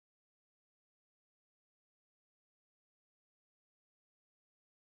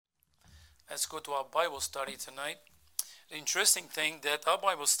Let's go to our Bible study tonight. The interesting thing that our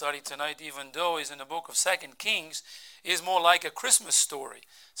Bible study tonight, even though is in the book of 2 Kings, is more like a Christmas story.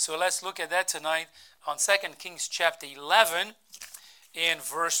 So let's look at that tonight on 2 Kings chapter 11 and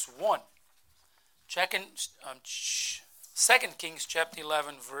verse 1. 2 Kings chapter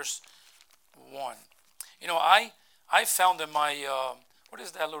 11 verse 1. You know, I found in my, what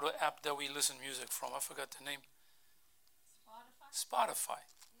is that little app that we listen music from? I forgot the name. Spotify.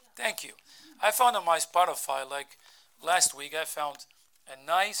 Thank you. I found on my Spotify, like last week, I found a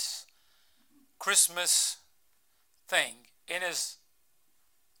nice Christmas thing. It is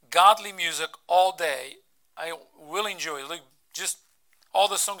godly music all day. I will enjoy it. Like just all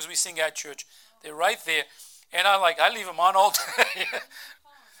the songs we sing at church, they're right there. And I leave them on all day.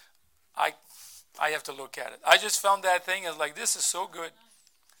 I have to look at it. I just found that thing. I was like, this is so good.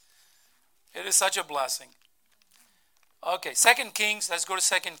 It is such a blessing. Okay, 2 Kings. Let's go to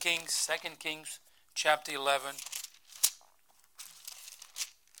 2 Kings. 2 Kings chapter 11.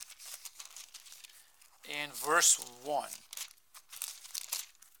 And verse 1.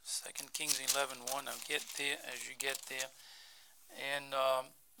 2 Kings 11:1. I'll get there as you get there. And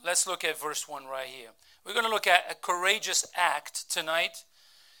let's look at verse 1 right here. We're going to look at a courageous act tonight.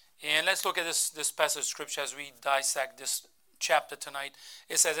 And let's look at this passage of scripture as we dissect this chapter tonight.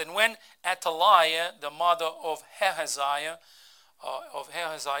 It says, and when Athaliah, the mother of Ahaziah,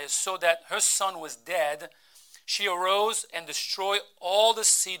 saw that her son was dead, she arose and destroyed all the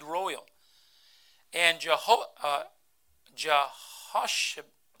seed royal. And Jehosheba,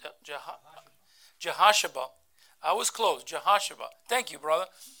 I was close, Jehosheba, thank you, brother,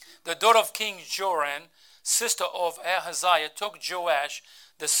 the daughter of King Joram, sister of Ahaziah, took Joash,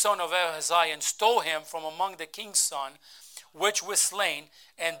 the son of Ahaziah, and stole him from among the king's son, which was slain,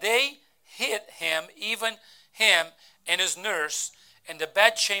 and they hid him, even him and his nurse, in the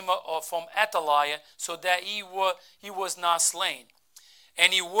bedchamber from Athaliah, so that he was not slain.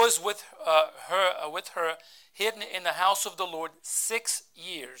 And he was with her hidden in the house of the Lord 6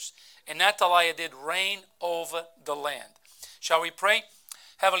 years. And Athaliah did reign over the land. Shall we pray?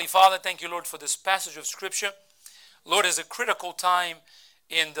 Heavenly Father, thank you, Lord, for this passage of Scripture. Lord, it's a critical time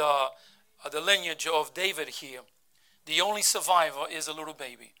in the lineage of David here. The only survivor is a little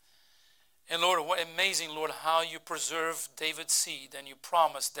baby. And Lord, what amazing, Lord, how you preserve David's seed, and you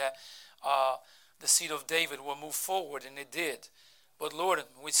promised that the seed of David will move forward, and it did. But Lord,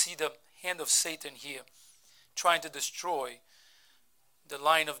 we see the hand of Satan here trying to destroy the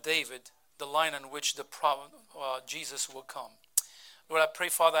line of David, the line on which Jesus will come. Lord, I pray,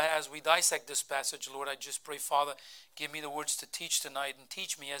 Father, as we dissect this passage, Lord, I just pray, Father, give me the words to teach tonight, and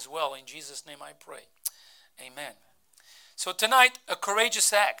teach me as well. In Jesus' name I pray. Amen. So tonight, a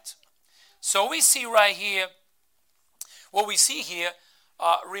courageous act. So we see right here, what we see here,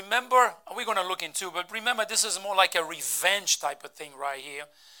 remember, we're going to look into, but remember this is more like a revenge type of thing right here.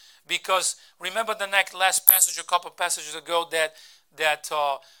 Because remember the last passage, a couple of passages ago, that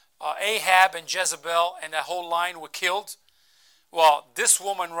Ahab and Jezebel and that whole line were killed. Well, this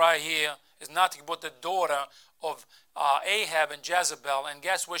woman right here is nothing but the daughter of Ahab and Jezebel, and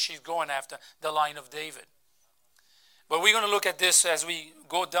guess where she's going after? The line of David. But we're going to look at this as we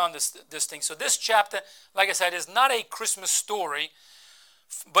go down this thing. So this chapter, like I said, is not a Christmas story,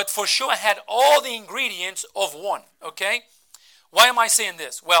 but for sure had all the ingredients of one, okay? Why am I saying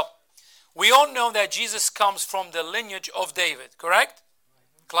this? Well, we all know that Jesus comes from the lineage of David, correct?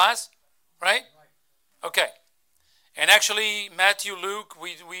 Class? Right? Okay. And actually, Matthew, Luke,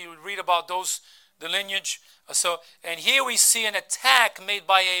 we read about the lineage. And here we see an attack made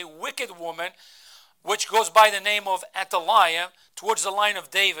by a wicked woman, which goes by the name of Athaliah, towards the line of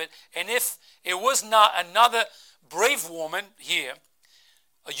David. And if it was not another brave woman here,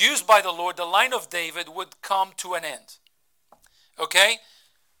 used by the Lord, the line of David would come to an end. Okay?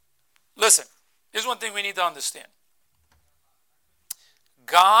 Listen, here's one thing we need to understand.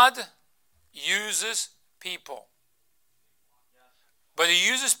 God uses people. But he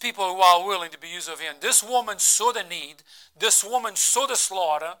uses people who are willing to be used of him. This woman saw the need. This woman saw the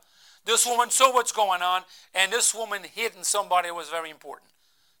slaughter. This woman saw what's going on. And this woman hid in somebody who was very important.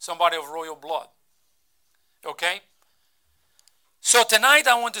 Somebody of royal blood. Okay? So tonight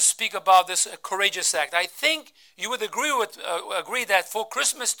I want to speak about this courageous act. I think you would agree that for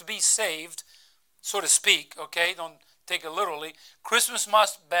Christmas to be saved, so to speak, okay, don't take it literally, Christmas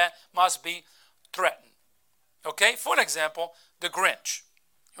must be threatened. Okay, for an example, the Grinch.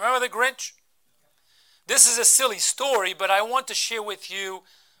 Remember the Grinch? This is a silly story, but I want to share with you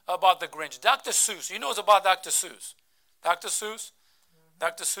about the Grinch. Dr. Seuss, you know about Dr. Seuss? Dr. Seuss?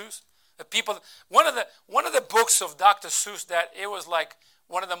 Dr. Seuss? The people, one of the books of Dr. Seuss that it was like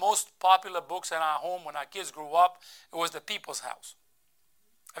one of the most popular books in our home when our kids grew up, it was The People's House.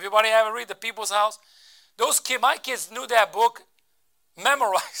 Everybody ever read The People's House? My kids knew that book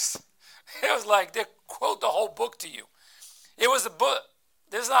memorized. It was like they quote the whole book to you. It was the book.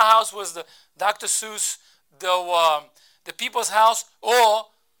 This is our house was the Dr. Seuss, the People's House, or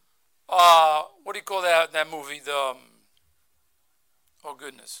what do you call that movie? Oh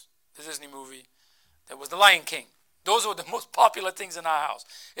goodness, the Disney movie that was The Lion King. Those were the most popular things in our house.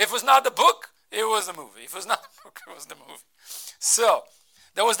 If it was not the book, it was the movie. If it was not the book, it was the movie. So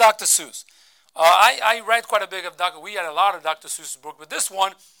that was Dr. Seuss. I read quite a bit of Dr. We had a lot of Dr. Seuss's book, but this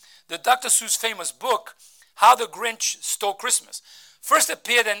one, the Dr. Seuss famous book, How the Grinch Stole Christmas, first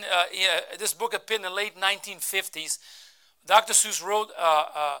appeared in this book appeared in the late 1950s. Dr. Seuss wrote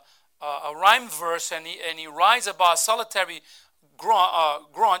a rhyme verse, and he writes about a solitary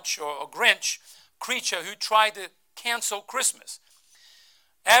Grinch creature who tried to cancel Christmas.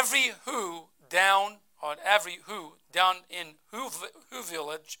 Every Who down in Who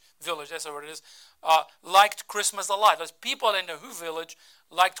village, that's what it is, liked Christmas a lot. Those people in the Who village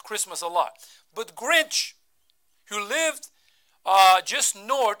liked Christmas a lot. But Grinch, who lived just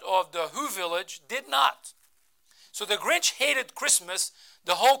north of the Who village, did not. So the Grinch hated Christmas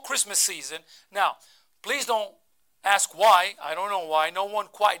the whole Christmas season. Now, please don't ask why. I don't know why. No one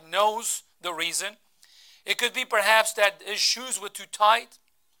quite knows the reason. It could be perhaps that his shoes were too tight.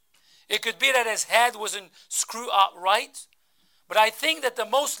 It could be that his head wasn't screwed up right. But I think that the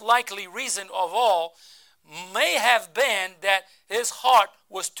most likely reason of all may have been that his heart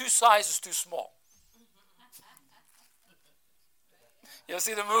was 2 sizes too small. You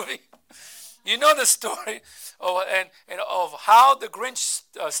see the movie? You know the story of how the Grinch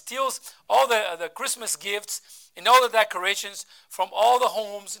steals all the Christmas gifts and all the decorations from all the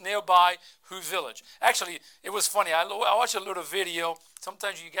homes nearby Who village. Actually, it was funny. I watched a little video.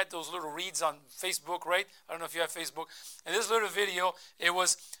 Sometimes you get those little reads on Facebook, right? I don't know if you have Facebook. And this little video, it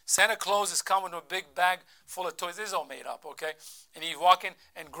was Santa Claus is coming with a big bag full of toys. This is all made up, okay? And he's walking,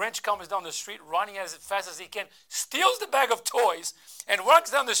 and Grinch comes down the street, running as fast as he can, steals the bag of toys, and walks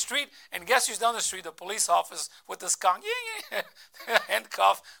down the street, and guess who's down the street? The police officer with the skunk,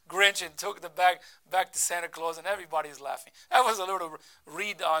 handcuffed Grinch and took the bag back to Santa Claus, and everybody's laughing. That was a little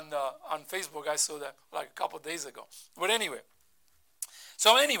read on Facebook. I saw that like a couple of days ago. But anyway,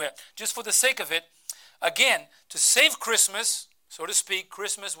 just for the sake of it, again, to save Christmas, so to speak,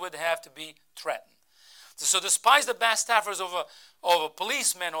 Christmas would have to be threatened. So despise the backstabbers of a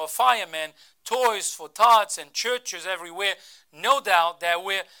policeman or a fireman, toys for tots and churches everywhere, no doubt there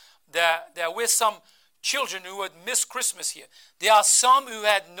were some children who would miss Christmas here. There are some who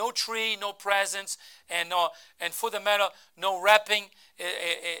had no tree, no presents, and for the matter, no wrapping.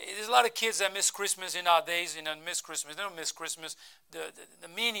 There's a lot of kids that miss Christmas in our days, miss Christmas. They don't miss Christmas. The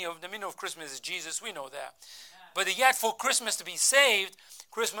meaning of Christmas is Jesus. We know that. But yet, for Christmas to be saved,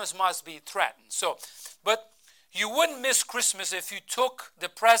 Christmas must be threatened. But you wouldn't miss Christmas if you took the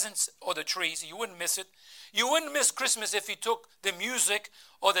presents or the trees. You wouldn't miss it. You wouldn't miss Christmas if you took the music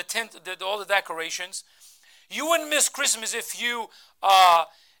or the tent, all the decorations. You wouldn't miss Christmas if you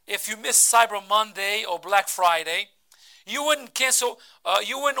missed Cyber Monday or Black Friday. You wouldn't cancel.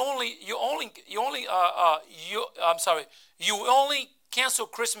 You only cancel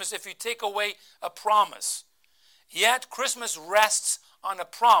Christmas if you take away a promise. Yet Christmas rests on a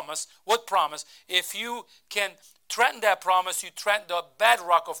promise. What promise? If you can threaten that promise, you threaten the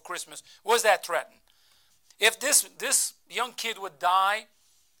bedrock of Christmas. What's that threaten? If this young kid would die,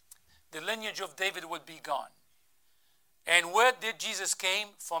 the lineage of David would be gone. And where did Jesus came?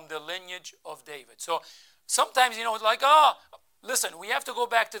 From the lineage of David. So sometimes, listen, we have to go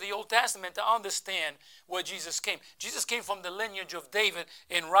back to the Old Testament to understand where Jesus came. Jesus came from the lineage of David,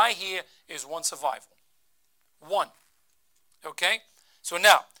 and right here is one survival. One. Okay? So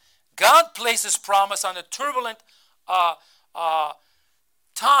now, God places promise on a turbulent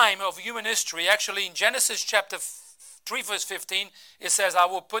time of human history. Actually, in Genesis chapter 3, verse 15, it says, I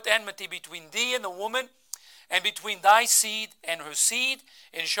will put enmity between thee and the woman, and between thy seed and her seed,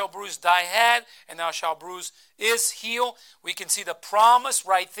 and shall bruise thy head, and thou shalt bruise his heel. We can see the promise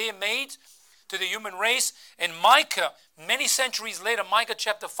right there made to the human race. And Micah, many centuries later, Micah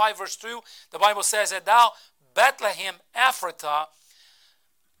chapter 5, verse 2, the Bible says that thou, Bethlehem Ephratah,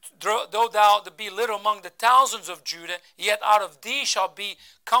 though thou be little among the thousands of Judah, yet out of thee shall be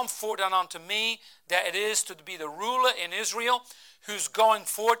come forth unto me, that it is to be the ruler in Israel, whose going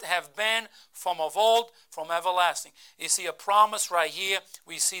forth have been from of old, from everlasting. You see a promise right here.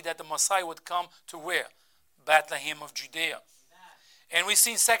 We see that the Messiah would come to where? Bethlehem of Judea. And we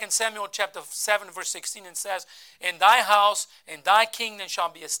see in 2 Samuel chapter 7 verse 16, it says, "In thy house and thy kingdom shall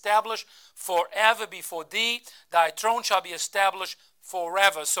be established forever before thee. Thy throne shall be established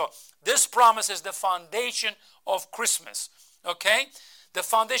forever." So this promise is the foundation of Christmas. Okay? The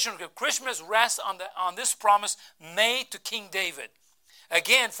foundation of Christmas rests on this promise made to King David.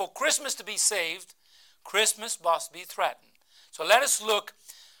 Again, for Christmas to be saved, Christmas must be threatened. So let us look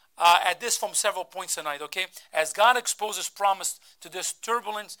at this from several points tonight, okay? As God exposes promise to this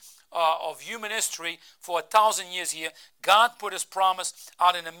turbulence of human history for 1,000 years here, God put his promise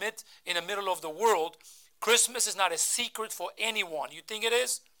out in the middle of the world. Christmas is not a secret for anyone. You think it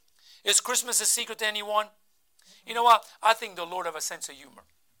is? Is Christmas a secret to anyone? You know what? I think the Lord have a sense of humor.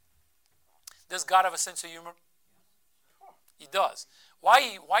 Does God have a sense of humor? He does. Why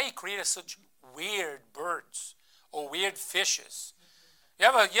he created such weird birds or weird fishes? You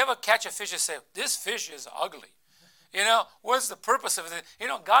ever catch a fish and say, "This fish is ugly"? You know, what's the purpose of it? You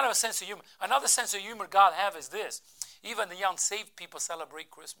know, God has a sense of humor. Another sense of humor God have is this. Even the unsaved people celebrate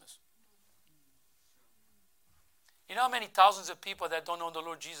Christmas. You know how many thousands of people that don't know the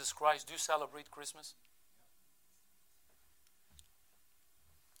Lord Jesus Christ do celebrate Christmas?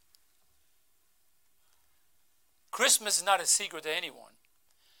 Christmas is not a secret to anyone.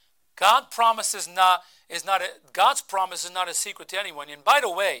 God's promise is not a secret to anyone. And by the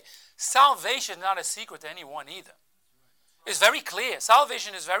way, salvation is not a secret to anyone either. It's very clear.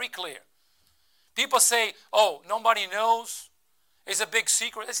 Salvation is very clear. People say, "Oh, nobody knows. It's a big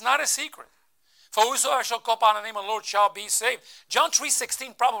secret." It's not a secret. "For whosoever shall call upon the name of the Lord shall be saved." John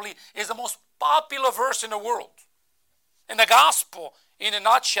 3:16 probably is the most popular verse in the world. And the gospel, in a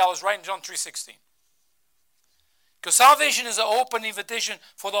nutshell, is right in John 3:16. Because salvation is an open invitation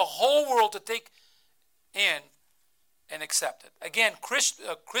for the whole world to take in and accept it. Again,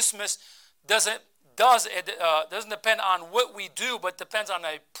 Christmas doesn't depend on what we do, but depends on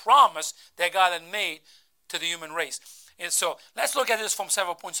a promise that God had made to the human race. And so let's look at this from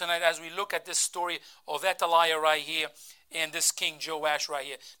several points tonight as we look at this story of Athaliah right here and this King Joash right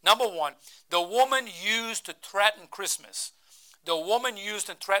here. Number one, the woman used to threaten Christmas. The woman used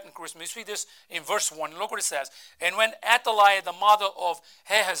to threaten Christmas. You see this in verse 1. Look what it says. "And when Athaliah, the mother of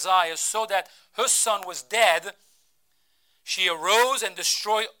Ahaziah, saw that her son was dead, she arose and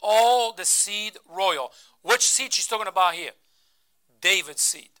destroyed all the seed royal." Which seed she's talking about here? David's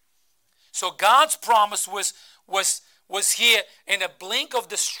seed. So God's promise was here in a blink of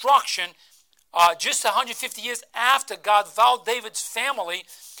destruction, just 150 years after God vowed David's family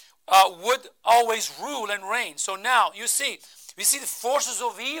would always rule and reign. So now you see, we see the forces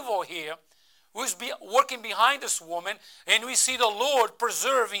of evil here who's working behind this woman, and we see the Lord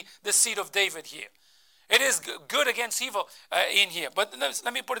preserving the seed of David here. It is good against evil in here. But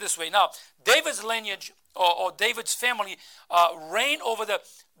let me put it this way. Now, David's lineage or David's family reigned over the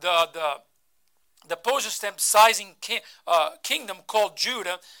Persian-sizing kingdom called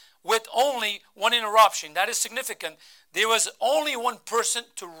Judah, with only one interruption. That is significant. There was only one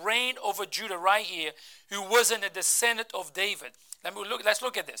person to reign over Judah right here who wasn't a descendant of David. Let's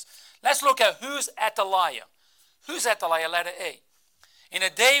look at this. Let's look at who's Athaliah. Who's Athaliah? Letter A. In a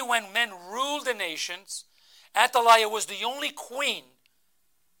day when men ruled the nations, Athaliah was the only queen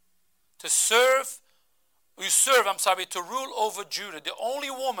to rule over Judah. The only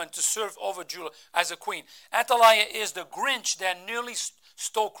woman to serve over Judah as a queen. Athaliah is the Grinch that nearly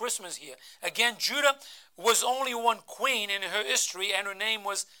stole Christmas here. Again, Judah was only one queen in her history, and her name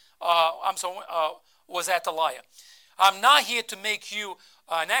was Athaliah. I'm not here to make you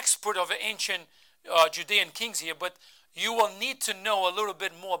an expert of ancient Judean kings here, but you will need to know a little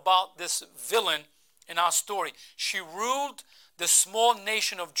bit more about this villain in our story. She ruled the small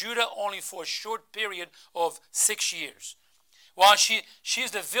nation of Judah only for a short period of 6 years. While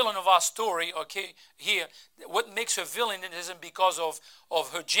she's the villain of our story, okay, here, what makes her villain isn't because of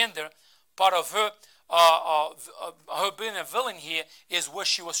her gender. Part of her being a villain here is what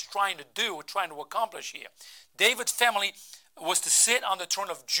she was trying to do, trying to accomplish here. David's family was to sit on the throne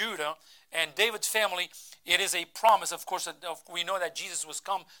of Judah, and David's family, it is a promise. Of course, we know that Jesus was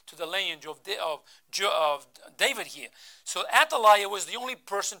come to the lineage of David here. So Athaliah was the only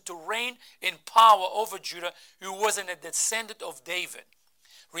person to reign in power over Judah who wasn't a descendant of David.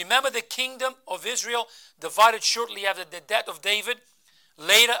 Remember, the kingdom of Israel divided shortly after the death of David.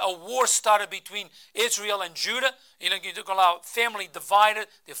 Later, a war started between Israel and Judah. You talk about family divided.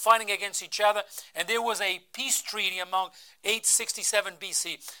 They're fighting against each other. And there was a peace treaty among 867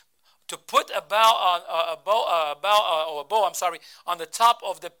 BC. To put a bow on the top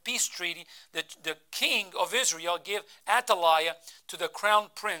of the peace treaty, the king of Israel gave Athaliah to the crown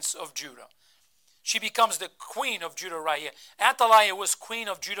prince of Judah. she becomes the queen of Judah right here. Athaliah was queen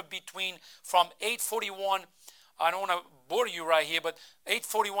of Judah from 841, I don't want to bore you right here, but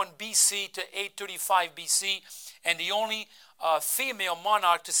 841 BC to 835 BC, and the only female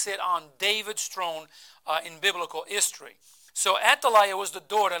monarch to sit on David's throne in biblical history. So Athaliah was the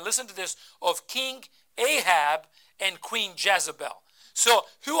daughter, listen to this, of King Ahab and Queen Jezebel. So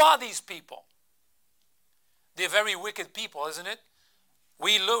who are these people? They're very wicked people, isn't it?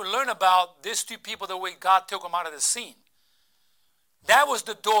 We learn about these two people the way God took them out of the scene. That was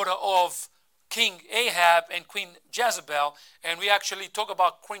the daughter of King Ahab and Queen Jezebel, and we actually talked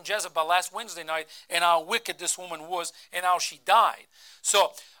about Queen Jezebel last Wednesday night and how wicked this woman was and how she died.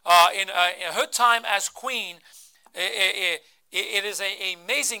 So in her time as queen, it is an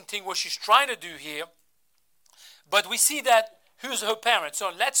amazing thing what she's trying to do here. But we see that who's her parents.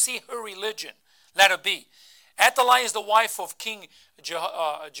 So let's see her religion. Let her be. Athaliah is the wife of King Jehoram,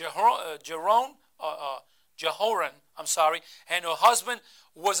 and her husband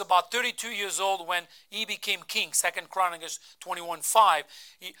was about 32 years old when he became king. 2 Chronicles 21:5.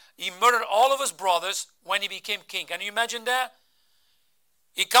 He murdered all of his brothers when he became king. Can you imagine that?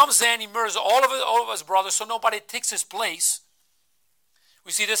 He comes in, he murders all of his brothers so nobody takes his place.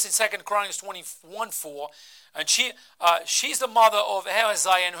 We see this in 2 Chronicles 21:4. And she's the mother of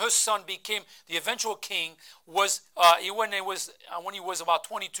Ahaziah, and her son became the eventual king when he was about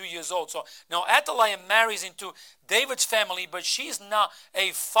 22 years old. So now Athaliah marries into David's family, but she's not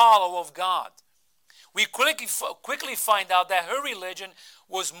a follower of God. We quickly find out that her religion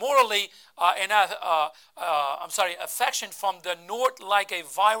was morally affection from the north, like a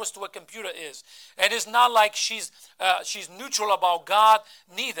virus to a computer is. It is not like she's neutral about God,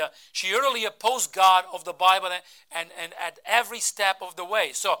 neither. She utterly opposed God of the Bible and at every step of the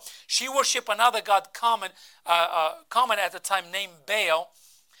way. So she worshiped another god common at the time named Baal.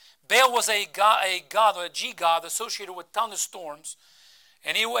 Baal was a god or a G-god associated with thunderstorms,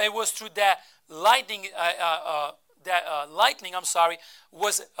 and it was through that lightning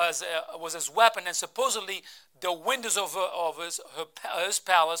was his weapon, and supposedly the windows of his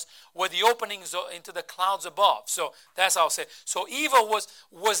palace were the openings into the clouds above. So that's how I say. So evil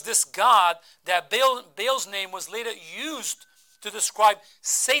was this god that Baal's name was later used to describe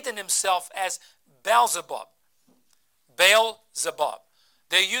Satan himself as Beelzebub. Beelzebub.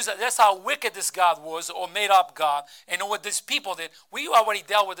 They use that. That's how wicked this God was, or made up God. And what these people did, we already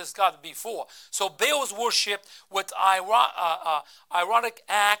dealt with this God before. So Baal was worshipped with ironic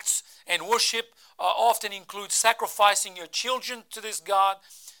acts, and worship often includes sacrificing your children to this God,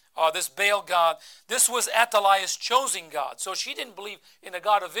 this Baal God. This was Athaliah's chosen God. So she didn't believe in the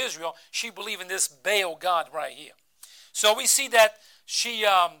God of Israel. She believed in this Baal God right here. So we see that she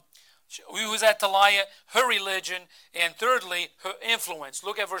was Athaliah, her religion, and thirdly, her influence.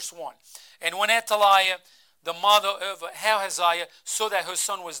 Look at verse 1. And when Athaliah, the mother of Ahaziah, saw that her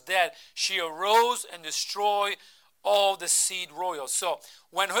son was dead, she arose and destroyed all the seed royal. So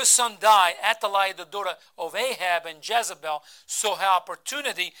when her son died, Athaliah, the daughter of Ahab and Jezebel, saw her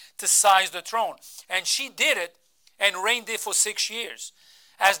opportunity to seize the throne. And she did it and reigned there for 6 years.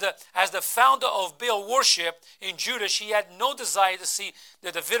 As the founder of Baal worship in Judah, she had no desire to see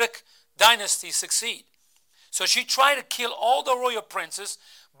the Davidic dynasty succeed. So she tried to kill all the royal princes,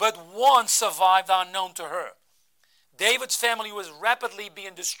 but one survived unknown to her. David's family was rapidly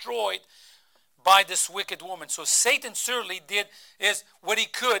being destroyed by this wicked woman. So Satan certainly did what he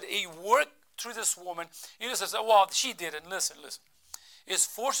could. He worked through this woman. He just says, well, she did it. Listen. It's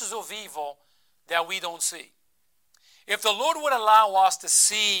forces of evil that we don't see. If the Lord would allow us to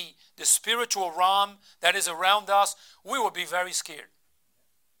see the spiritual realm that is around us, we would be very scared.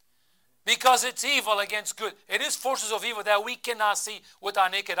 Because it's evil against good. It is forces of evil that we cannot see with our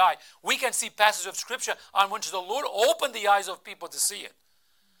naked eye. We can see passages of Scripture on which the Lord opened the eyes of people to see it.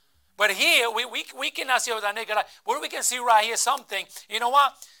 But here, we cannot see it with our naked eye. But we can see right here something. You know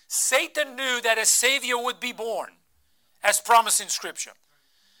what? Satan knew that a Savior would be born, as promised in Scripture.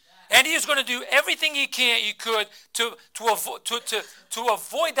 And he is going to do everything he could to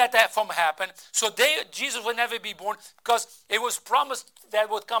avoid that from happening. So Jesus would never be born, because it was promised that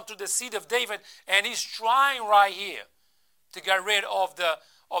would come through the seed of David, and he's trying right here to get rid of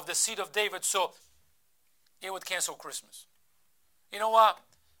the seed of David, so he would cancel Christmas. You know what?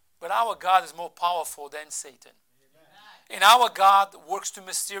 But our God is more powerful than Satan. And our God works through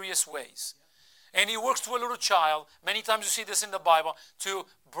mysterious ways. And he works through a little child. Many times you see this in the Bible, to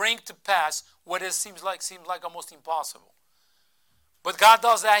bring to pass what seems like almost impossible. But God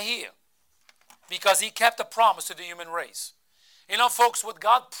does that here, because he kept a promise to the human race. You know, folks, what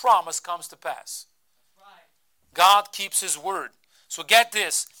God promised comes to pass. God keeps his word. So get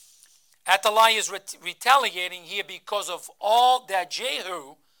this. Athaliah is retaliating here because of all that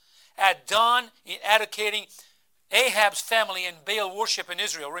Jehu had done in eradicating Ahab's family and Baal worship in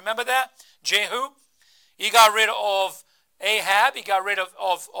Israel. Remember that? Jehu, he got rid of Ahab, he got rid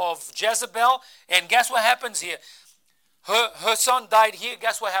of Jezebel, and guess what happens here? Her son died here.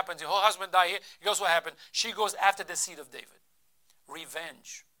 Guess what happens? Her husband died here. Guess what happened? She goes after the seed of David.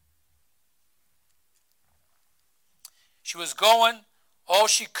 Revenge. She was going all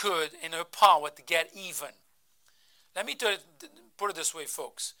she could in her power to get even. Let me put it this way,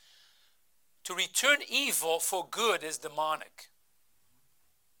 folks. To return evil for good is demonic.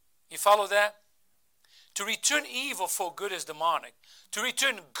 You follow that? To return evil for good is demonic. To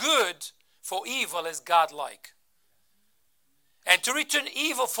return good for evil is godlike. And to return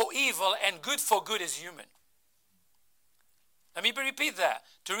evil for evil and good for good is human. Let me repeat that.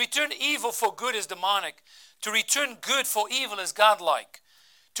 To return evil for good is demonic. To return good for evil is godlike.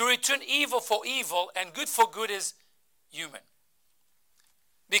 To return evil for evil and good for good is human.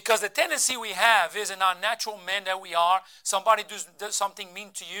 Because the tendency we have is in our natural men that we are, somebody does something mean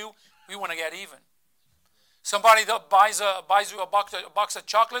to you, we want to get even. Somebody that buys you a box of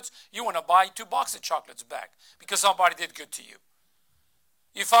chocolates, you want to buy 2 boxes of chocolates back because somebody did good to you.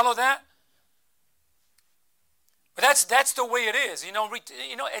 You follow that? But that's the way it is. You know,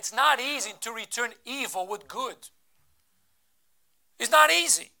 it's not easy to return evil with good. It's not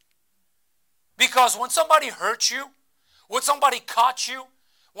easy. Because when somebody hurts you, when somebody caught you,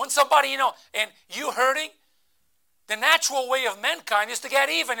 when somebody, and you hurting, the natural way of mankind is to get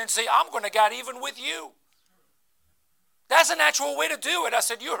even and say, I'm going to get even with you. That's a natural way to do it. I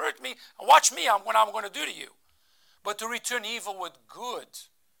said, you hurt me, watch me, what I'm going to do to you. But to return evil with good,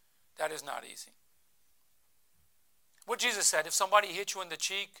 that is not easy. What Jesus said, if somebody hits you in the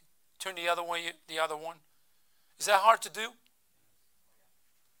cheek, turn the other one. Is that hard to do?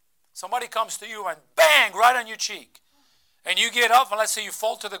 Somebody comes to you and bang, right on your cheek. And you get up, and let's say you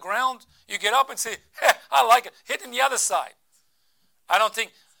fall to the ground, you get up and say, hey, I like it, hit in the other side. I don't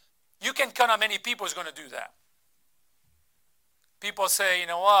think, you can count how many people is going to do that. People say, you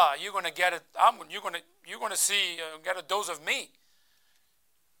know what, you're going to get it, you're going to see, get a dose of me.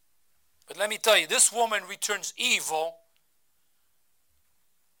 But let me tell you, this woman returns evil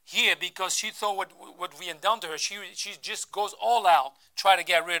here because she thought what we had done to her, she just goes all out, try to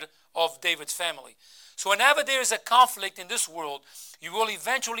get rid of David's family. So whenever there is a conflict in this world, you will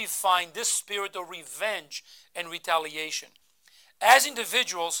eventually find this spirit of revenge and retaliation. As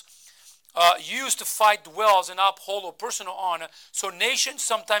individuals used to fight duels and uphold a personal honor, so nations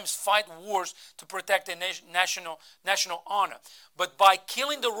sometimes fight wars to protect their national honor. But by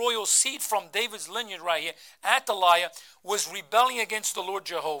killing the royal seed from David's lineage right here, Athaliah was rebelling against the Lord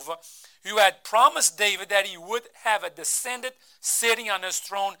Jehovah, who had promised David that he would have a descendant sitting on his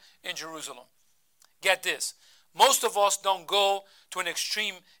throne in Jerusalem. Get this. Most of us don't go to an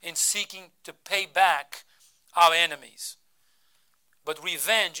extreme in seeking to pay back our enemies. But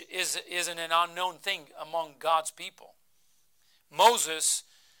revenge isn't an unknown thing among God's people. Moses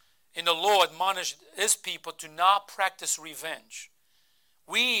in the law admonished his people to not practice revenge.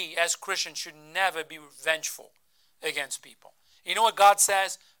 We as Christians should never be vengeful against people. You know what God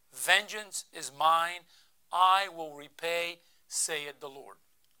says? Vengeance is mine. I will repay, saith the Lord.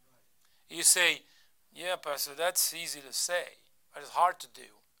 You say, yeah, Pastor, that's easy to say, but it's hard to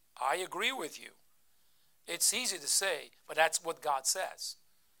do. I agree with you. It's easy to say, but that's what God says.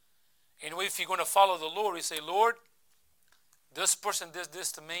 And if you're going to follow the Lord, you say, Lord, this person did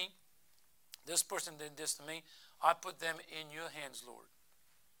this to me. This person did this to me. I put them in your hands, Lord.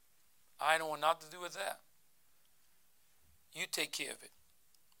 I don't want nothing to do with that. You take care of it.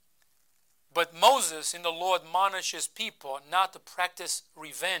 But Moses in the law admonishes people not to practice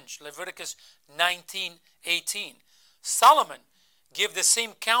revenge. Leviticus 19:18. Solomon gave the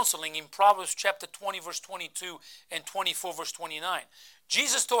same counseling in Proverbs chapter 20 verse 22 and 24 verse 29.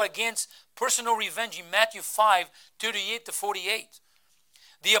 Jesus taught against personal revenge in Matthew 5:38 to 48.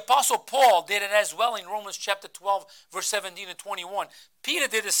 The Apostle Paul did it as well in Romans chapter 12 verse 17 and 21. Peter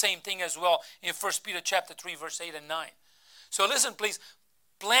did the same thing as well in 1 Peter chapter 3 verse 8 and 9. So listen please.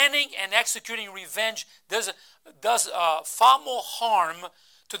 Planning and executing revenge does far more harm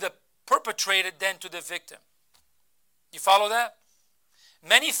to the perpetrator than to the victim. You follow that?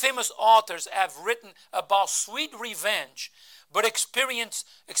 Many famous authors have written about sweet revenge, but experience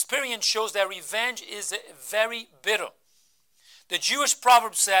shows that revenge is very bitter. The Jewish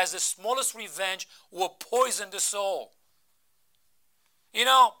proverb says the smallest revenge will poison the soul. You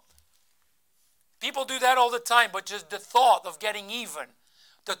know, people do that all the time, but just the thought of getting even,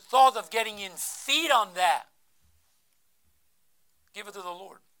 the thought of getting in feed on that, give it to the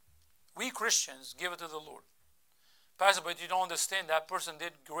Lord. We Christians give it to the Lord. Pastor, but you don't understand. That person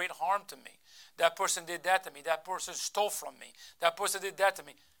did great harm to me. That person did that to me. That person stole from me. That person did that to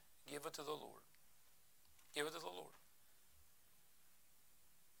me. Give it to the Lord. Give it to the Lord.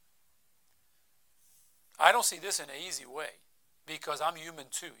 I don't see this in an easy way because I'm human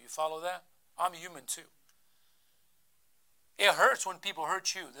too. You follow that? I'm human too. It hurts when people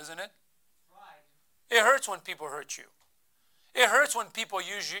hurt you, doesn't it? Right. It hurts when people hurt you. It hurts when people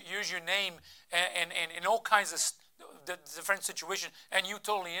use your name and in all kinds of different situations and you're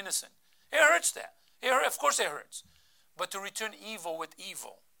totally innocent. It hurts that. Of course it hurts. But to return evil with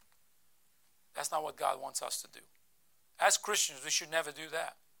evil, that's not what God wants us to do. As Christians, we should never do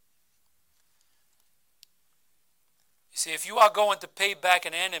that. You see, if you are going to pay back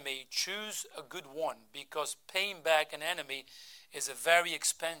an enemy, choose a good one because paying back an enemy is a very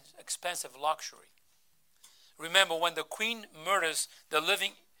expensive luxury. Remember, when the queen murders the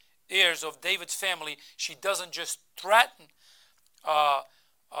living heirs of David's family, she doesn't just threaten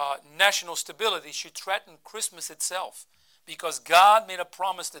national stability, she threatened Christmas itself because God made a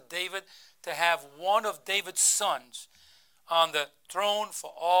promise to David to have one of David's sons on the throne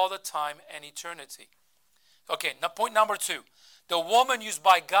for all the time and eternity. Okay, now point number 2. The woman used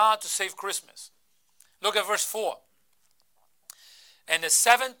by God to save Christmas. Look at verse 4. And the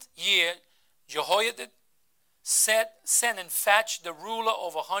 7th year, Jehoiada sent and fetched the ruler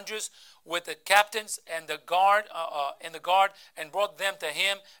over hundreds with the captains and the guard and brought them to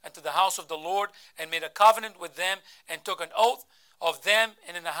him and to the house of the Lord and made a covenant with them and took an oath of them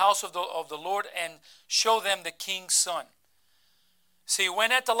and in the house of the Lord and showed them the king's son. See,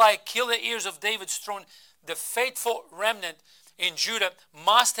 when Athaliah killed the heirs of David's throne, the faithful remnant in Judah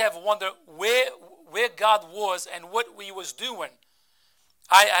must have wondered where God was and what he was doing.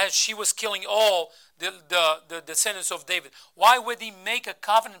 As she was killing all the descendants of David. Why would he make a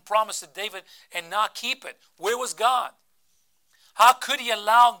covenant promise to David and not keep it? Where was God? How could he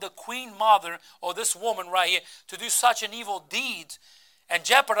allow the queen mother or this woman right here to do such an evil deed and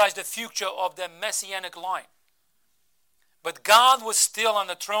jeopardize the future of the messianic line? But God was still on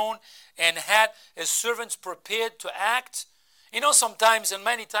the throne and had his servants prepared to act. You know, sometimes and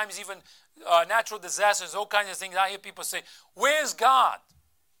many times even natural disasters, all kinds of things, I hear people say, where's God?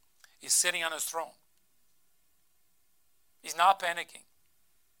 He's sitting on his throne. He's not panicking.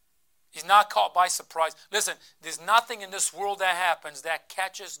 He's not caught by surprise. Listen, there's nothing in this world that happens that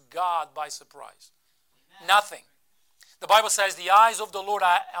catches God by surprise. Amen. Nothing. The Bible says the eyes of the Lord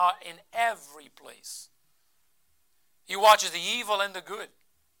are in every place. He watches the evil and the good.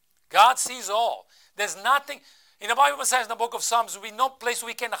 God sees all. There's nothing. In the Bible says in the book of Psalms, there'll be no place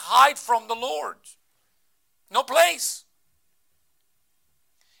we can hide from the Lord. No place.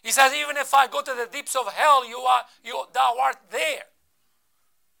 He says, even if I go to the deeps of hell, thou art there.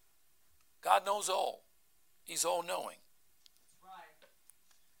 God knows all. He's all-knowing. Right.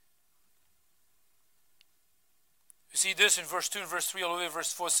 You see this in verse 2 and verse 3 all the way to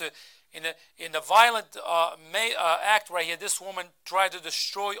verse 4. So in the violent act right here, this woman tried to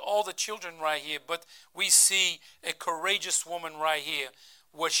destroy all the children right here. But we see a courageous woman right here,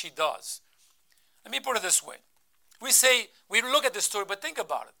 what she does. Let me put it this way. We look at this story, but think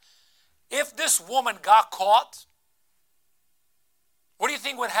about it. If this woman got caught, what do you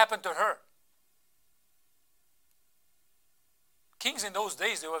think would happen to her? Kings in those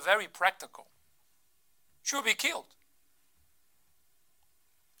days, they were very practical. She would be killed.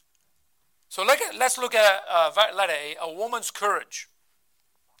 So let's look at letter A, a woman's courage.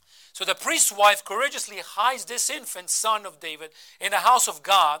 So the priest's wife courageously hides this infant son of David in the house of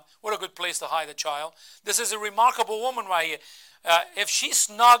God. What a good place to hide a child. This is a remarkable woman right here. If she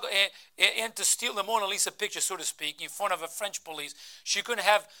snuck in to steal the Mona Lisa picture, so to speak, in front of a French police, she couldn't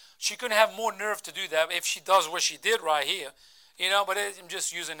have more nerve to do that if she does what she did right here. You know, but I'm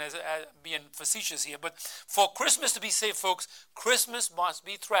just using as being facetious here. But for Christmas to be saved, folks, Christmas must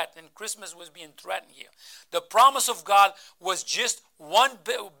be threatened. Christmas was being threatened here. The promise of God was just one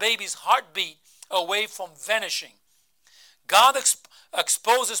baby's heartbeat away from vanishing. God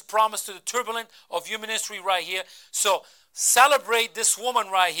exposes promise to the turbulence of human history right here. So celebrate this woman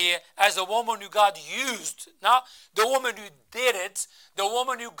right here as the woman who God used. Not the woman who did it, the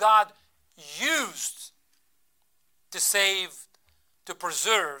woman who God used to save, to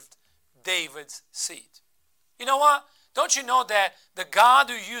preserve David's seed. You know what? Don't you know that the God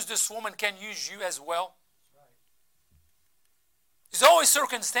who used this woman can use you as well? There's always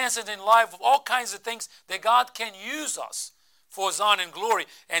circumstances in life, all kinds of things that God can use us for his honor and glory.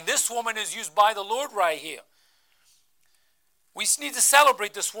 And this woman is used by the Lord right here. We need to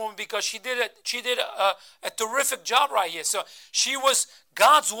celebrate this woman because she did a terrific job right here. So she was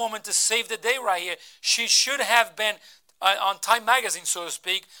God's woman to save the day right here. She should have been on Time Magazine, so to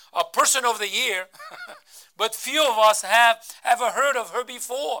speak, a person of the year. But few of us have ever heard of her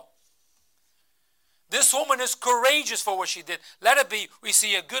before. This woman is courageous for what she did. Let it be, we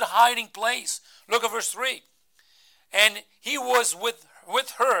see, a good hiding place. Look at verse 3. And he was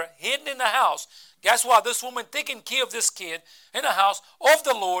with her, hidden in the house. Guess what? This woman taking care of this kid in the house of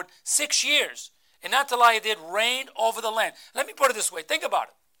the Lord 6 years. And Athaliah did reign over the land. Let me put it this way. Think about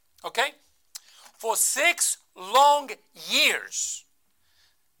it. Okay? For 6 long years,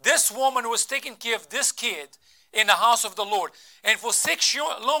 this woman was taking care of this kid in the house of the Lord. And for 6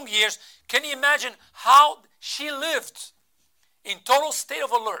 long years, can you imagine how she lived in total state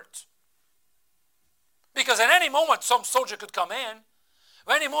of alert? Because at any moment, some soldier could come in.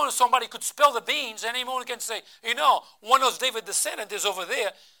 At any moment, somebody could spill the beans. At any moment, can say, you know, one of David's descendants is over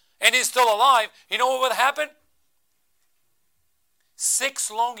there, and he's still alive. You know what would happen?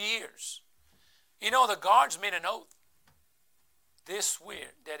 6 long years. You know, the guards made an oath this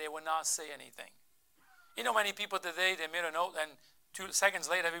weird that they would not say anything. You know, many people today, they made an oath, and 2 seconds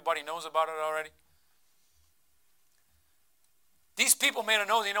later, everybody knows about it already. These people made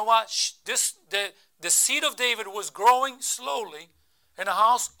an oath. You know what? The seed of David was growing slowly in the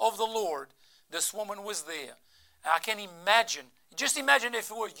house of the Lord. This woman was there. I can imagine. Just imagine if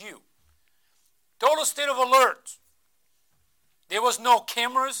it were you. Total state of alert. There was no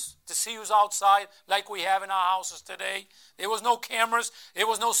cameras to see who's outside like we have in our houses today. There was no cameras. There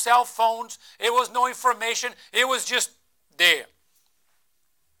was no cell phones. There was no information. It was just there.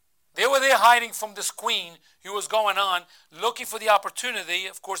 They were there hiding from this queen who was going on, looking for the opportunity.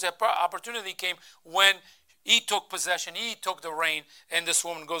 Of course, that opportunity came when he took possession, he took the reign, and this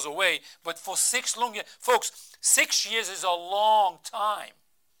woman goes away. But for 6 long years, folks, 6 years is a long time.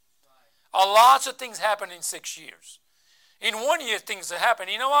 A lots of things happen in 6 years. In 1 year, things that happen.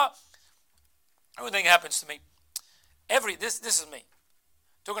 You know what? Everything happens to me. This is me.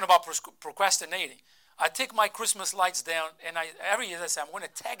 Talking about procrastinating. I take my Christmas lights down, and every year I say, I'm going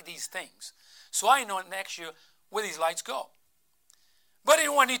to tag these things. So I know next year where these lights go. But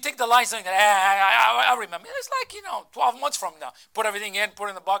when you take the lights and I remember. It's like, 12 months from now. Put everything in, put it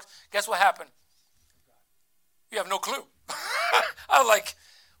in the box. Guess what happened? You have no clue. I was like,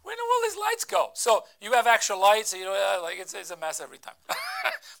 where do all these lights go? So you have extra lights, it's a mess every time.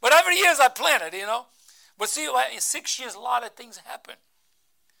 But every year I plan it, But see, in 6 years, a lot of things happen.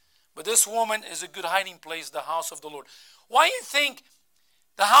 But this woman is a good hiding place, the house of the Lord. Why do you think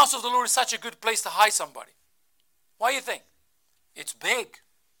the house of the Lord is such a good place to hide somebody? Why do you think? It's big.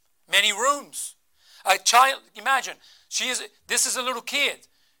 Many rooms. A child, imagine, this is a little kid.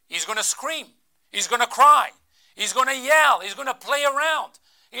 He's going to scream. He's going to cry. He's going to yell. He's going to play around.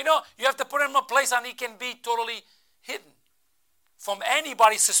 You have to put him in a place and he can be totally hidden from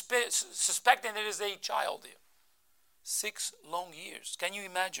anybody suspecting that it is a child here. 6 long years. Can you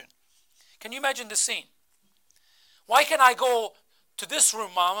imagine? Can you imagine the scene? Why can't I go to this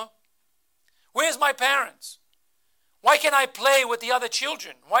room, Mama? Where's my parents? Why can't I play with the other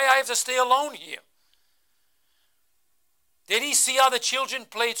children? Why I have to stay alone here? Did he see other children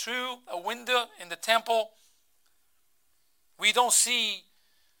play through a window in the temple? We don't see.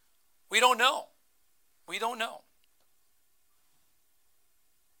 We don't know. We don't know.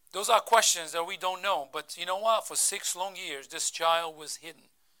 Those are questions that we don't know. But you know what? For 6 long years, this child was hidden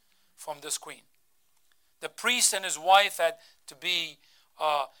from this queen. The priest and his wife had to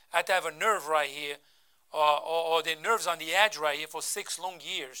have a nerve right here, or their nerves on the edge right here for 6 long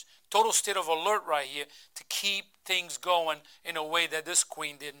years. Total state of alert right here to keep things going in a way that this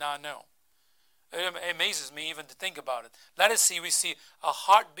queen did not know. It amazes me even to think about it. Let us see. We see a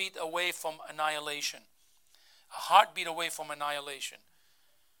heartbeat away from annihilation. A heartbeat away from annihilation.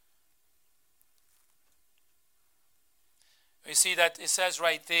 We see that it says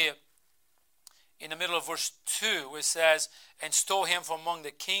right there in the middle of verse 2, it says, and stole him from among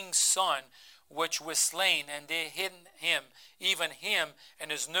the king's son, which was slain, and they hid him, even him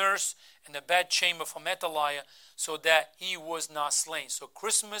and his nurse, in the bedchamber from Athaliah, so that he was not slain. So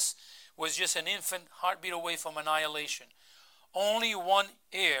Christmas was just an infant heartbeat away from annihilation. Only one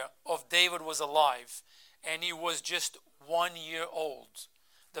heir of David was alive, and he was just 1 year old.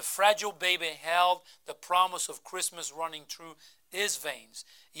 The fragile baby held the promise of Christmas running through his veins.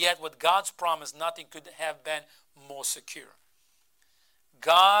 Yet with God's promise, nothing could have been more secure.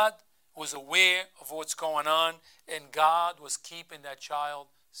 God was aware of what's going on, and God was keeping that child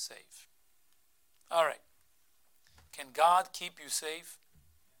safe. All right. Can God keep you safe?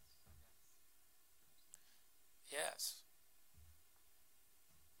 Yes.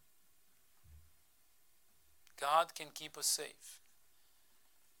 God can keep us safe.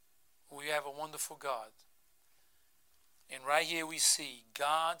 We have a wonderful God. And right here we see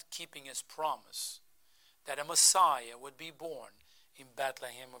God keeping his promise that a Messiah would be born in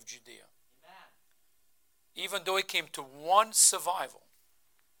Bethlehem of Judea. Amen. Even though it came to one survival,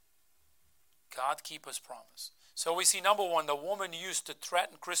 God keep his promise. So we see, number one, the woman used to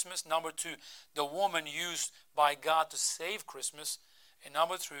threaten Christmas. Number two, the woman used by God to save Christmas. And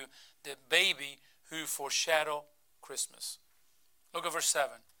number three, the baby who foreshadowed Christmas. Look at verse 7.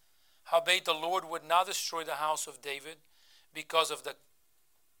 Howbeit the Lord would not destroy the house of David because of the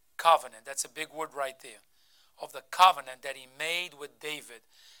covenant. That's a big word right there. Of the covenant that he made with David.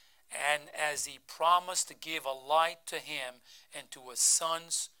 And as he promised to give a light to him and to his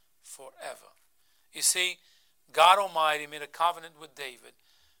sons forever. You see, God Almighty made a covenant with David.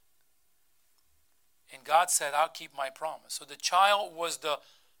 And God said, I'll keep my promise. So the child was the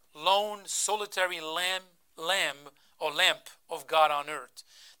lone solitary lamp of God on earth.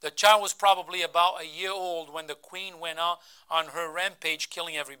 The child was probably about a year old when the queen went out on her rampage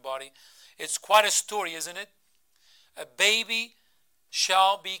killing everybody. It's quite a story, isn't it? A baby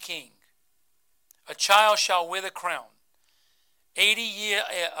shall be king. A child shall wear the crown.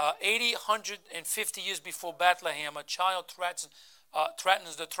 150 years before Bethlehem, a child threatens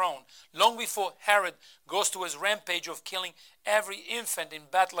the throne. Long before Herod goes to his rampage of killing every infant in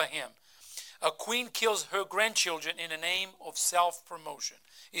Bethlehem, a queen kills her grandchildren in the name of self-promotion.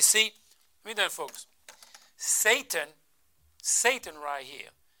 You see, read that, folks. Satan right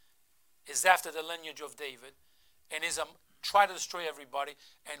here is after the lineage of David and is trying to destroy everybody.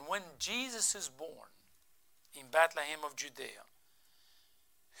 And when Jesus is born in Bethlehem of Judea,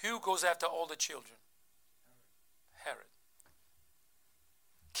 who goes after all the children? Herod.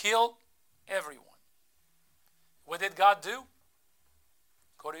 Killed everyone. What did God do?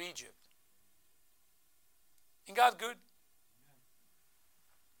 Go to Egypt. Ain't God good?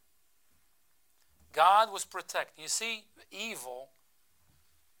 God was protecting. You see, evil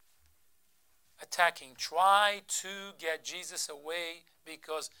attacking, try to get Jesus away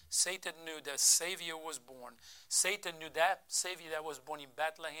because Satan knew that Savior was born. Satan knew that Savior that was born in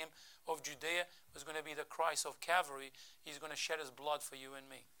Bethlehem of Judea was going to be the Christ of Calvary. He's going to shed his blood for you and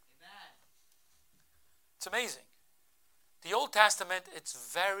me. Amen. It's amazing. The Old Testament, it's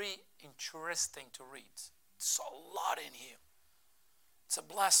very interesting to read. It's a lot in here. It's a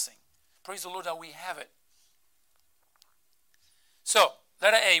blessing. Praise the Lord that we have it. So,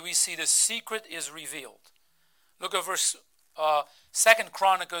 letter A, we see the secret is revealed. Look at verse 2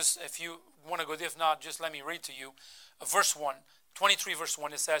 Chronicles, if you want to go there. If not, just let me read to you. Verse 1, 23 verse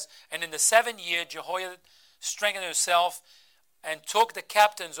 1, it says, And in the 7th year, Jehoiada strengthened himself and took the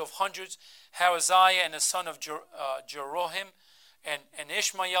captains of hundreds, Hazaziah and the son of Jeroham, and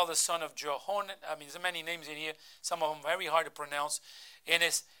Ishmael the son of Jehonan. I mean, there's many names in here. Some of them very hard to pronounce. And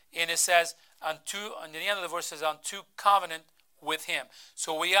it says, on the end of the verse says, unto covenant with him.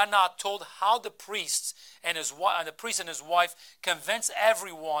 So we are not told how the priest and his wife convinced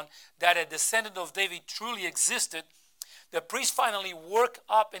everyone that a descendant of David truly existed. The priest finally worked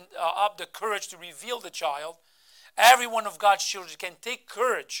up the courage to reveal the child. Every one of God's children can take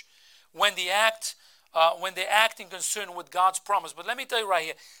courage when they act in concern with God's promise. But let me tell you right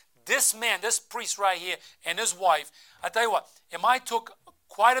here, this man, this priest right here, and his wife, I tell you what, it might took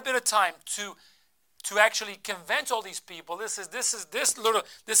quite a bit of time to actually convince all these people. This is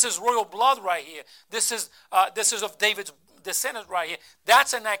royal blood right here. This is of David's descendant right here.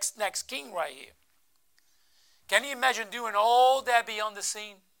 That's the next king right here. Can you imagine doing all that beyond the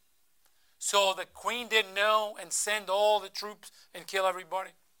scene? So the queen didn't know and send all the troops and kill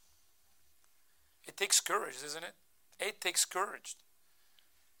everybody? It takes courage, isn't it? It takes courage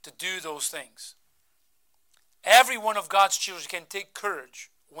to do those things. Every one of God's children can take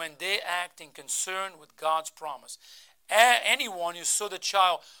courage when they act in concern with God's promise. Anyone who saw the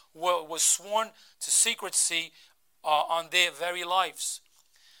child was sworn to secrecy on their very lives.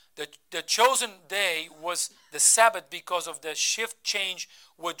 The chosen day was the Sabbath because of the shift change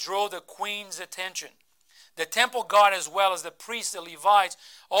would draw the queen's attention. The temple guard as well as the priests, the Levites,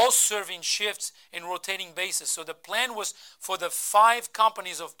 all serving shifts in rotating basis. So the plan was for the 5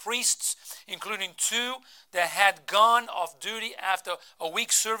 companies of priests, including 2 that had gone off duty after a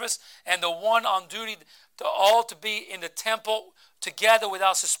week's service, and the one on duty to be in the temple together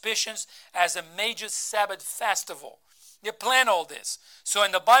without suspicions as a major Sabbath festival. They plan all this. So,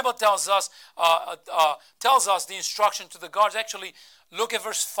 and the Bible tells us the instruction to the guards. Actually, look at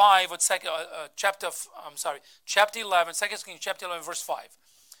verse 5 of chapter 11, 2 Kings chapter 11, verse 5.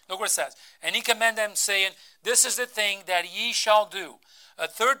 Look what it says. And he commanded them, saying, This is the thing that ye shall do. A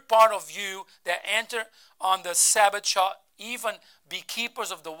third part of you that enter on the Sabbath shall even be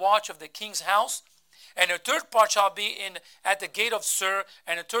keepers of the watch of the king's house. And a third part shall be at the gate of Sur,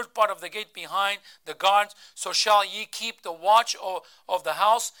 and a third part of the gate behind the guards. So shall ye keep the watch of the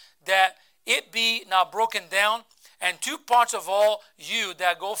house, that it be not broken down. And two parts of all you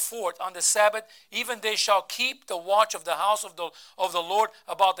that go forth on the Sabbath, even they shall keep the watch of the house of the Lord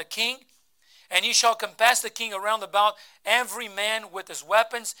about the king. And ye shall compass the king around about, every man with his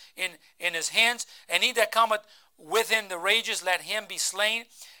weapons in his hands. And he that cometh within the rages, let him be slain.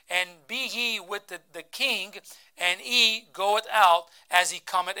 And be ye with the king, and he goeth out as he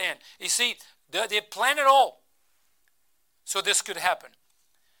cometh in. You see, they planned it all so this could happen.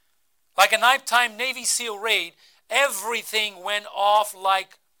 Like a nighttime Navy SEAL raid, everything went off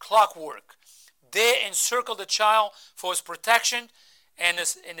like clockwork. They encircled the child for his protection and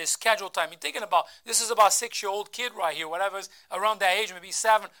his scheduled time. You're thinking about, this is about a 6-year-old kid right here, whatever is around that age, maybe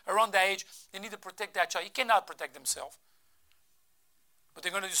 7, around that age. They need to protect that child. He cannot protect himself. But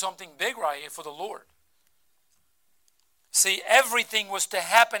they're going to do something big right here for the Lord. See, everything was to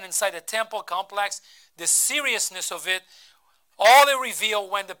happen inside the temple complex. The seriousness of it, all it revealed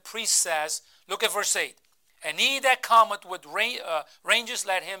when the priest says, look at verse 8, and he that cometh with ranges,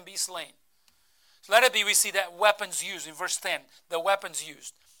 let him be slain. So let it be, we see that weapons used in verse 10, the weapons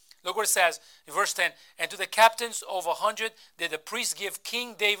used. Look what it says in verse 10, and to the captains of 100 did the priest give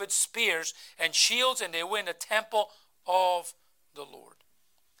King David spears and shields, and they were in the temple of the Lord.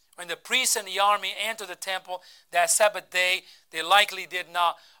 When the priests and the army entered the temple that Sabbath day, they likely did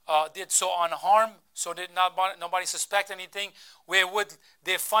so unharmed, so did nobody suspect anything. Where would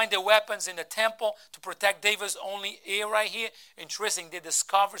they find their weapons in the temple to protect David's only heir right here? Interesting, they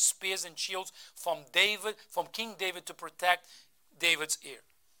discovered spears and shields from King David to protect David's heir.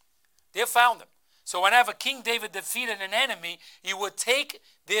 They found them. So whenever King David defeated an enemy, he would take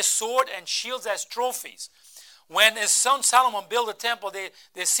their sword and shields as trophies. When his son Solomon built the temple,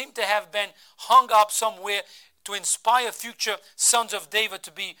 they seem to have been hung up somewhere to inspire future sons of David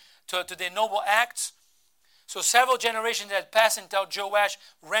to their noble acts. So several generations had passed until Joash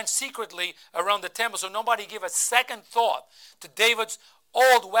ran secretly around the temple. So nobody gave a second thought to David's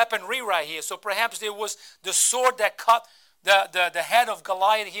old weaponry right here. So perhaps there was the sword that cut the head of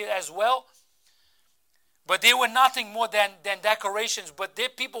Goliath here as well. But they were nothing more than decorations. But their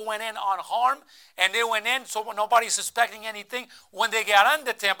people went in unharmed, and they went in so nobody's suspecting anything. When they got in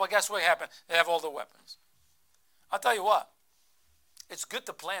the temple, guess what happened? They have all the weapons. I'll tell you what, it's good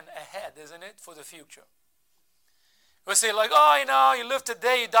to plan ahead, isn't it, for the future? We say like, oh, you live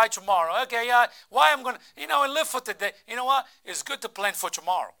today, you die tomorrow. Okay, yeah, why I'm going to, and live for today. You know what? It's good to plan for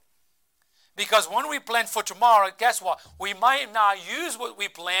tomorrow. Because when we plan for tomorrow, guess what? We might not use what we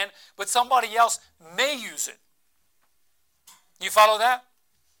plan, but somebody else may use it. You follow that?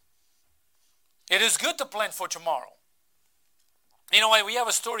 It is good to plan for tomorrow. You know why? We have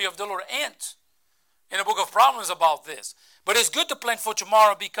a story of the little ant in the book of Proverbs about this. But it's good to plan for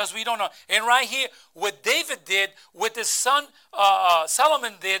tomorrow because we don't know. And right here, what David did, what his son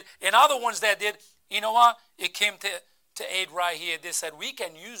Solomon did, and other ones that did, you know what? It came to aid right here. They said, we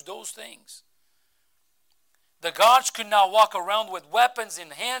can use those things. The guards could not walk around with weapons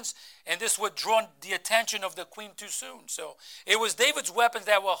in hands, and this would draw the attention of the queen too soon. So it was David's weapons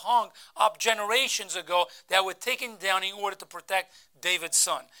that were hung up generations ago that were taken down in order to protect David's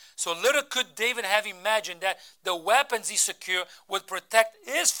son. So little could David have imagined that the weapons he secured would protect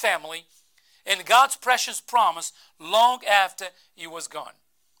his family and God's precious promise long after he was gone.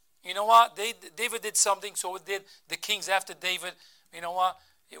 You know what? David did something, so did the kings after David. You know what?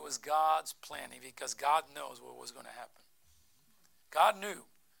 It was God's planning because God knows what was going to happen. God knew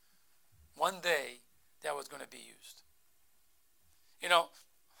one day that was going to be used. You know,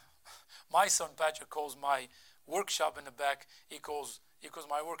 my son Patrick calls my workshop in the back, he calls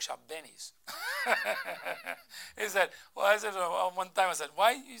my workshop Benny's. He said, one time I said,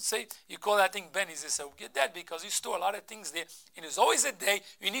 why you call that thing Benny's? He said, well, get that because you store a lot of things there. And there's always a day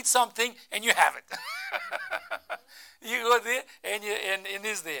you need something and you have it. You go there and it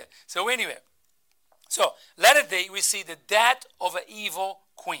is there. So anyway, latter day we see the death of an evil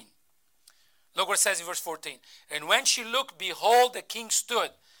queen. Look what it says in verse 14. And when she looked, behold, the king stood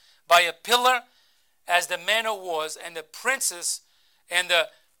by a pillar as the manner was, and the princes and the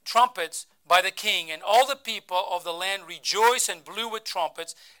trumpets by the king, and all the people of the land rejoiced and blew with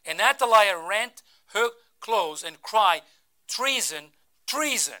trumpets. And Athaliah rent her clothes and cried, treason,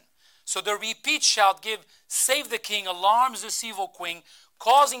 treason. So the repeat shout save the king, alarms this evil queen,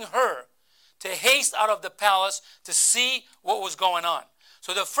 causing her to haste out of the palace to see what was going on.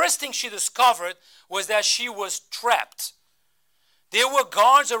 So the first thing she discovered was that she was trapped. There were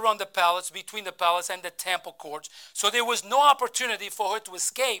guards around the palace, between the palace and the temple courts. So there was no opportunity for her to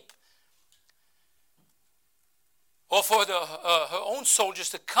escape or for her own soldiers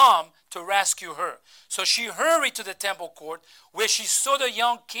to come to rescue her. So she hurried to the temple court where she saw the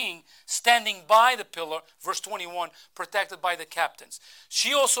young king standing by the pillar, verse 21, protected by the captains.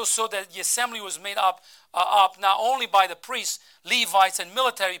 She also saw that the assembly was made up not only by the priests, Levites, and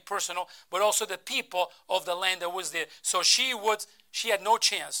military personnel, but also the people of the land that was there. So she had no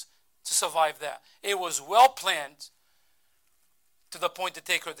chance to survive that. It was well planned to the point to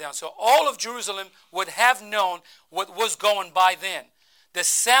take her down. So all of Jerusalem would have known what was going by then. The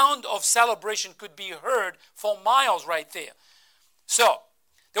sound of celebration could be heard for miles right there. So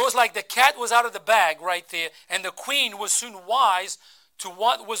there was like the cat was out of the bag right there, and the queen was soon wise to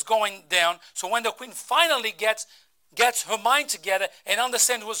what was going down. So when the queen finally gets her mind together and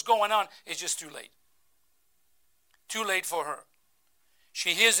understands what's going on, it's just too late. Too late for her. She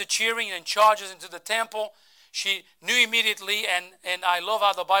hears the cheering and charges into the temple. She knew immediately, and I love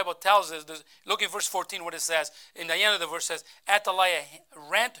how the Bible tells us. Look at verse 14, what it says. In the end of the verse says, Athaliah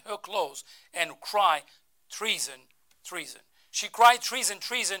rent her clothes and cried, treason, treason. She cried treason,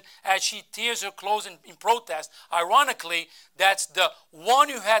 treason, as she tears her clothes in protest. Ironically, that's the one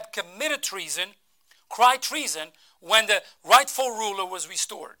who had committed treason, cried treason, when the rightful ruler was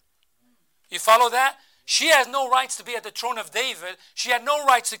restored. You follow that? She has no rights to be at the throne of David. She had no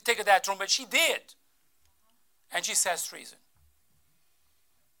rights to take that throne, but she did. And she says treason.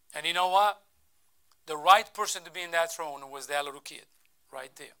 And you know what? The right person to be in that throne was that little kid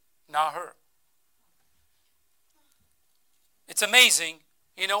right there, not her. It's amazing.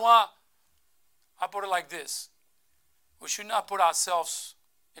 You know what? I put it like this. We should not put ourselves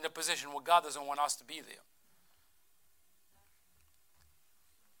in a position where God doesn't want us to be there.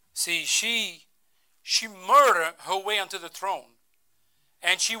 See, she murdered her way onto the throne,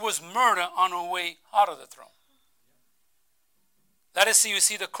 and she was murdered on her way out of the throne. Let us see, you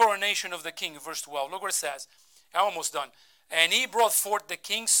see the coronation of the king, verse 12. Look what it says. I'm almost done. And he brought forth the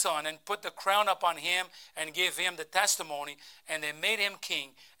king's son and put the crown upon him and gave him the testimony. And they made him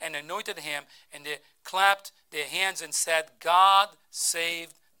king and anointed him. And they clapped their hands and said, God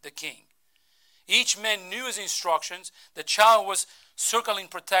saved the king. Each man knew his instructions. The child was circling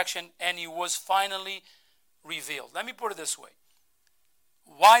protection, and he was finally revealed. Let me put it this way.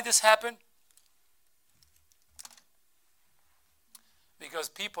 Why this happened? Because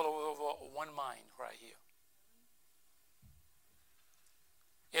people are over one mind right here.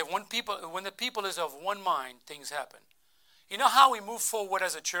 When the people is of one mind, things happen. You know how we move forward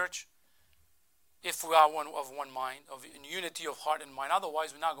as a church? If we are of one mind, in unity of heart and mind.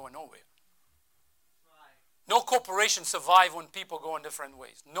 Otherwise, we're not going nowhere. Right. No corporation survives when people go in different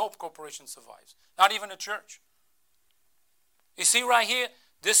ways. No corporation survives. Not even a church. You see right here,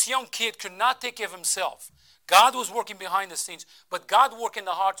 this young kid could not take care of himself. God was working behind the scenes, but God worked in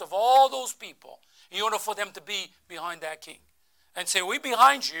the hearts of all those people in order for them to be behind that king. And say, we're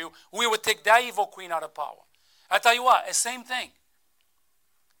behind you, we would take that evil queen out of power. I tell you what, the same thing.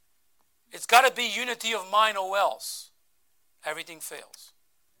 It's got to be unity of mind or else everything fails.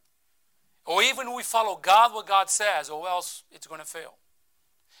 Or even we follow God what God says, or else it's going to fail.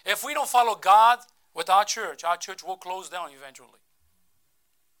 If we don't follow God with our church will close down eventually.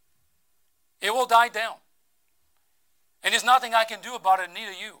 It will die down. And there's nothing I can do about it,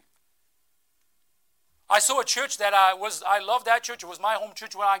 neither you. I saw a church that I loved that church. It was my home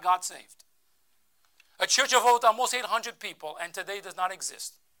church when I got saved. A church of almost 800 people, and today does not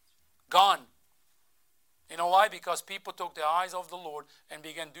exist. Gone. You know why? Because people took their eyes off the Lord and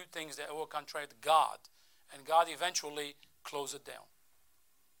began to do things that were contrary to God. And God eventually closed it down.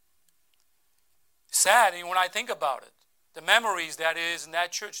 Sad when I think about it. The memories that is in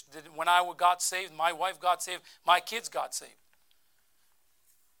that church. When I got saved, my wife got saved, my kids got saved.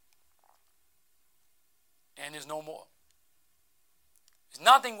 And there's no more. There's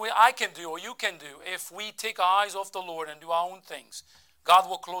nothing I can do or you can do if we take our eyes off the Lord and do our own things. God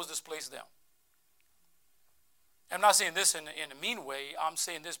will close this place down. I'm not saying this in a mean way. I'm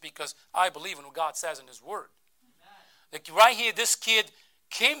saying this because I believe in what God says in His Word. Like right here, this kid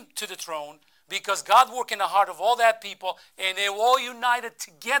came to the throne because God worked in the heart of all that people, and they were all united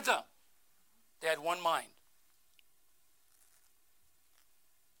together. They had one mind.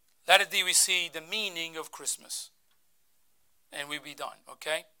 Let it be we see the meaning of Christmas. And we'll be done,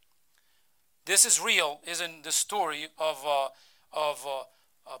 okay? This is real, isn't the story of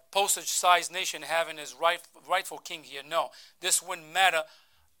a postage-sized nation having his rightful king here. No, this wouldn't matter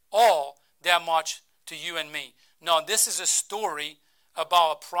all that much to you and me. No, this is a story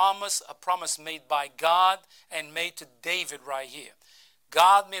about a promise made by God and made to David right here.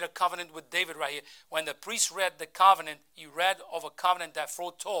 God made a covenant with David right here. When the priest read the covenant, he read of a covenant that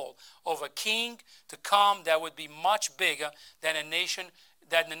foretold of a king to come that would be much bigger than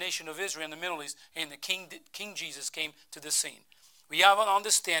the nation of Israel in the Middle East, and the King Jesus came to the scene. We have to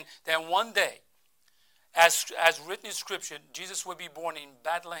understand that one day, as written in Scripture, Jesus would be born in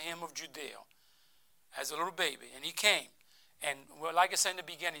Bethlehem of Judea as a little baby, and he came. And like I said in the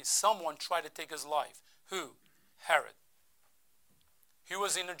beginning, someone tried to take his life. Who? Herod. Who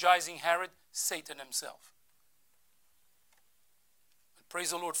was energizing Herod? Satan himself. But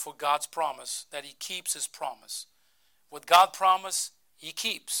praise the Lord for God's promise, that he keeps his promise. What God promised, he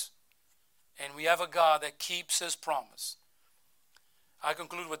keeps. And we have a God that keeps his promise. I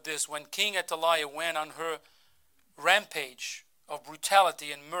conclude with this. When King Athaliah went on her rampage of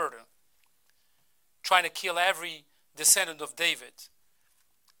brutality and murder, trying to kill every descendant of David,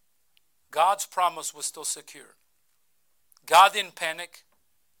 God's promise was still secure. God didn't panic.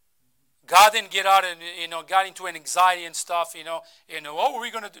 God didn't get out and got into an anxiety and stuff. What were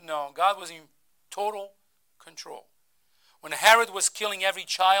we going to do? No, God was in total control. When Herod was killing every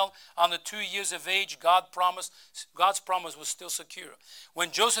child under 2 years of age, God's promise was still secure.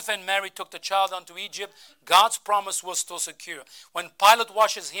 When Joseph and Mary took the child unto Egypt, God's promise was still secure. When Pilate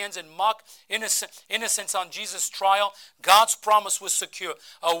washed his hands and mocked innocence on Jesus' trial, God's promise was secure.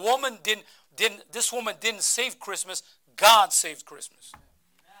 This woman didn't save Christmas. God saved Christmas.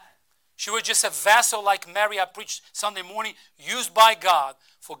 She was just a vessel like Mary, I preached Sunday morning, used by God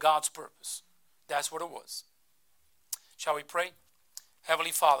for God's purpose. That's what it was. Shall we pray?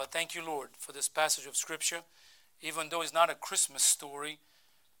 Heavenly Father, thank you, Lord, for this passage of Scripture. Even though it's not a Christmas story, it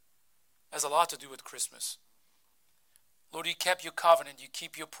has a lot to do with Christmas. Lord, you kept your covenant, you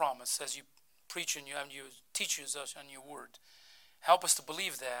keep your promise as you preach and you teach us on your word. Help us to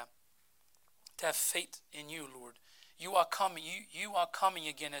believe that, to have faith in you, Lord. You are coming. You are coming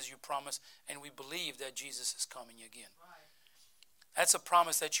again as you promised, and we believe that Jesus is coming again. Right. That's a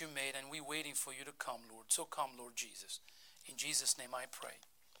promise that you made, and we're waiting for you to come, Lord. So come, Lord Jesus. In Jesus' name I pray.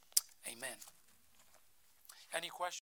 Amen. Any questions?